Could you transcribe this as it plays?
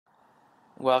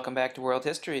Welcome back to World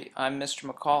History. I'm Mr.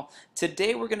 McCall.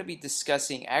 Today we're going to be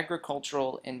discussing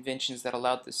agricultural inventions that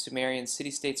allowed the Sumerian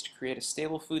city-states to create a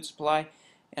stable food supply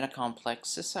and a complex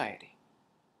society.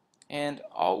 And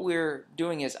all we're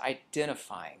doing is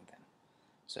identifying them.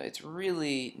 So it's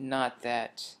really not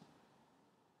that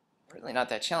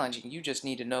challenging. You just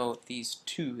need to know these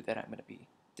two that I'm going to be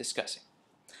discussing.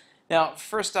 Now,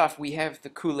 first off, we have the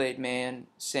Kool-Aid man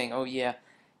saying, oh yeah,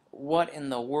 what in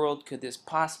the world could this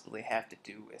possibly have to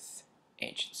do with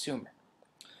ancient Sumer?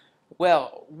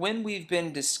 Well, when we've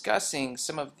been discussing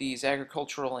some of these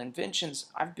agricultural inventions,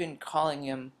 I've been calling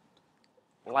them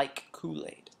like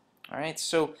Kool-Aid. All right,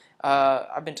 so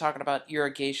I've been talking about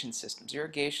irrigation systems.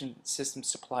 Irrigation systems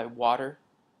supply water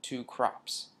to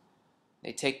crops.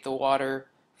 They take the water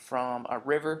from a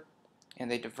river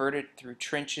and they divert it through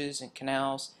trenches and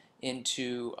canals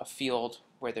into a field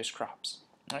where there's crops.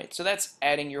 All right, so that's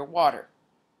adding your water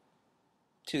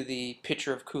to the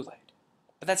pitcher of Kool-Aid.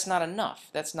 But that's not enough.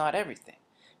 That's not everything.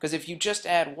 Because if you just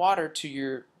add water to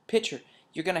your pitcher,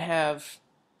 you're going to have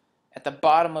at the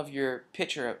bottom of your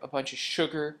pitcher a bunch of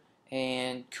sugar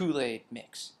and Kool-Aid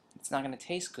mix. It's not going to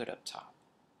taste good up top.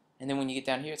 And then when you get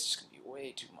down here, it's just going to be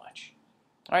way too much.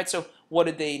 All right, so what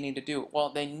did they need to do? Well,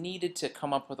 they needed to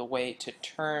come up with a way to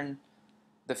turn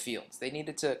the fields. They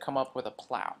needed to come up with a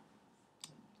plow.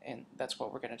 And that's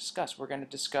what we're going to discuss. We're going to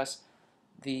discuss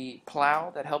the plow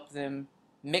that helped them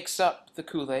mix up the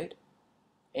Kool-Aid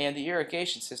and the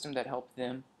irrigation system that helped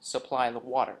them supply the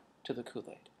water to the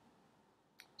Kool-Aid.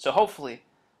 So hopefully,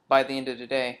 by the end of the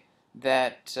day,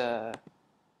 that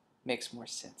makes more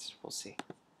sense. We'll see.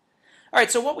 All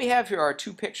right, so what we have here are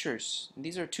two pictures.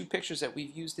 These are two pictures that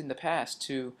we've used in the past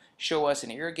to show us an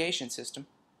irrigation system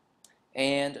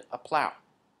and a plow.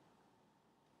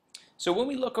 So when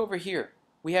we look over here,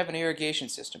 we have an irrigation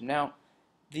system. Now,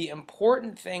 the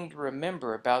important thing to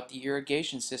remember about the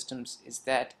irrigation systems is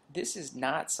that this is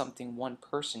not something one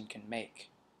person can make.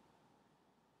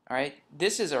 All right,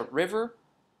 this is a river,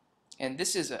 and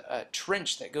this is a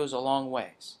trench that goes a long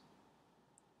ways.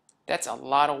 That's a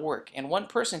lot of work, and one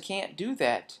person can't do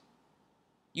that.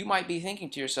 You might be thinking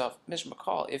to yourself, Mr.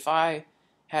 McCall, if I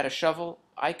had a shovel,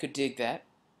 I could dig that.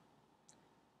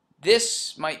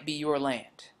 This might be your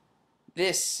land.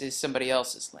 This is somebody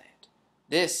else's land.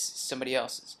 This is somebody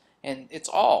else's. And it's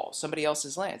all somebody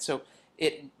else's land. So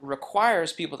it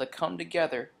requires people to come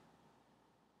together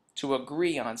to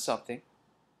agree on something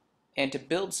and to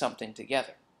build something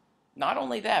together. Not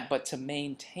only that, but to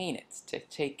maintain it, to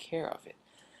take care of it.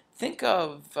 Think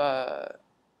of the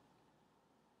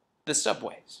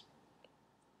subways.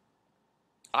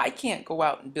 I can't go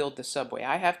out and build the subway.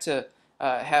 I have to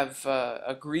have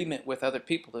agreement with other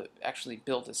people to actually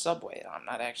build a subway. I'm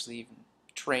not actually even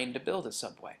trained to build a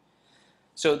subway.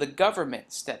 So the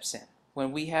government steps in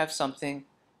when we have something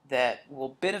that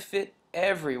will benefit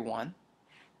everyone.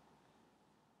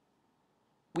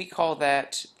 We call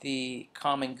that the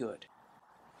common good.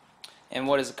 And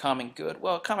what is a common good?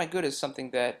 Well, a common good is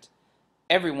something that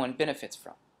everyone benefits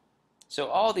from. So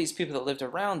all these people that lived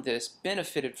around this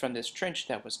benefited from this trench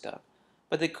that was dug,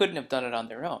 but they couldn't have done it on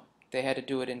their own. They had to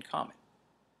do it in common.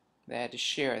 They had to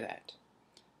share that.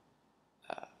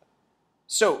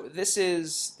 So this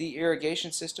is the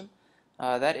irrigation system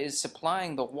that is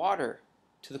supplying the water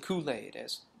to the Kool-Aid,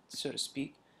 as so to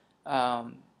speak.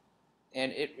 And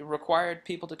it required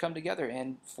people to come together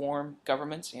and form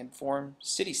governments and form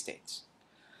city-states.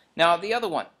 Now the other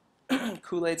one,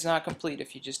 Kool-Aid's not complete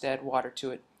if you just add water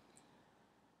to it.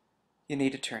 You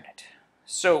need to turn it.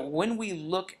 So when we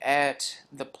look at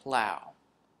the plow,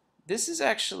 this is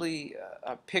actually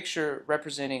a picture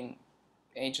representing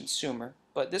ancient Sumer,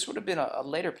 but this would have been a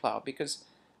later plow because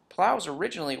plows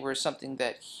originally were something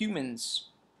that humans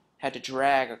had to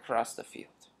drag across the field.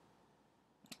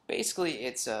 Basically,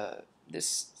 it's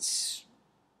this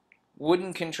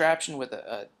wooden contraption with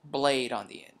a blade on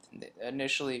the end. It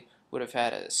initially would have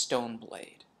had a stone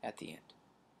blade at the end.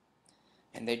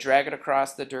 And they drag it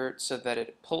across the dirt so that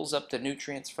it pulls up the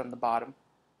nutrients from the bottom,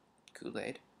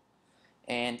 Kool-Aid,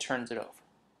 and turns it over.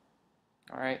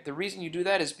 All right. The reason you do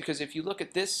that is because if you look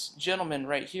at this gentleman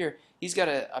right here, he's got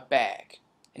a bag.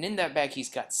 And in that bag, he's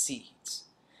got seeds.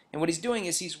 And what he's doing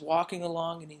is he's walking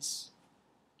along and he's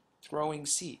throwing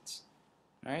seeds.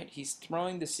 All right. He's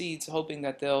throwing the seeds hoping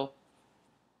that they'll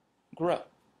grow.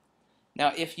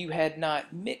 Now, if you had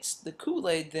not mixed the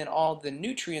Kool-Aid, then all the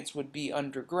nutrients would be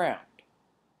underground.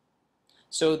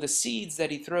 So the seeds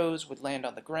that he throws would land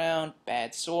on the ground,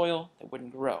 bad soil, they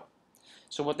wouldn't grow.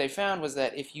 So what they found was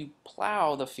that if you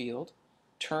plow the field,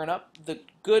 turn up the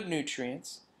good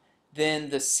nutrients, then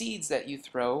the seeds that you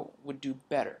throw would do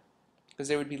better because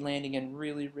they would be landing in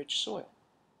really rich soil.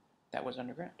 that was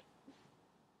underground.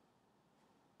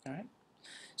 All right.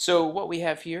 So what we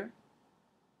have here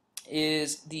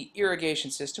is the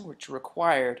irrigation system, which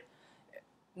required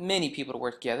many people to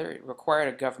work together. It required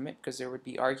a government because there would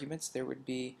be arguments, there would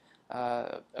be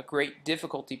a great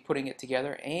difficulty putting it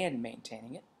together and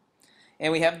maintaining it.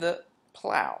 And we have the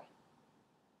plow.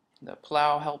 The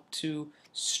plow helped to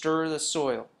stir the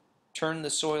soil, turn the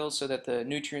soil so that the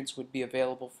nutrients would be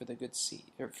available for the good seed,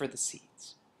 or for the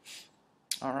seeds.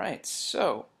 All right,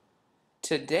 so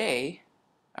today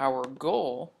our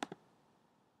goal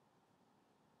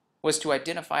was to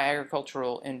identify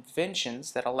agricultural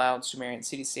inventions that allowed Sumerian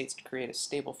city-states to create a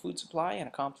stable food supply and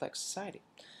a complex society.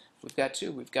 We've got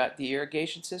two. We've got the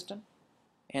irrigation system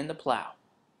and the plow.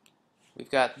 We've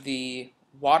got the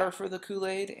water for the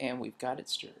Kool-Aid, and we've got it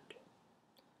stirred.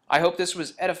 I hope this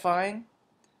was edifying.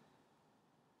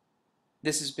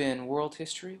 This has been World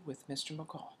History with Mr.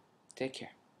 McCall. Take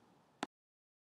care.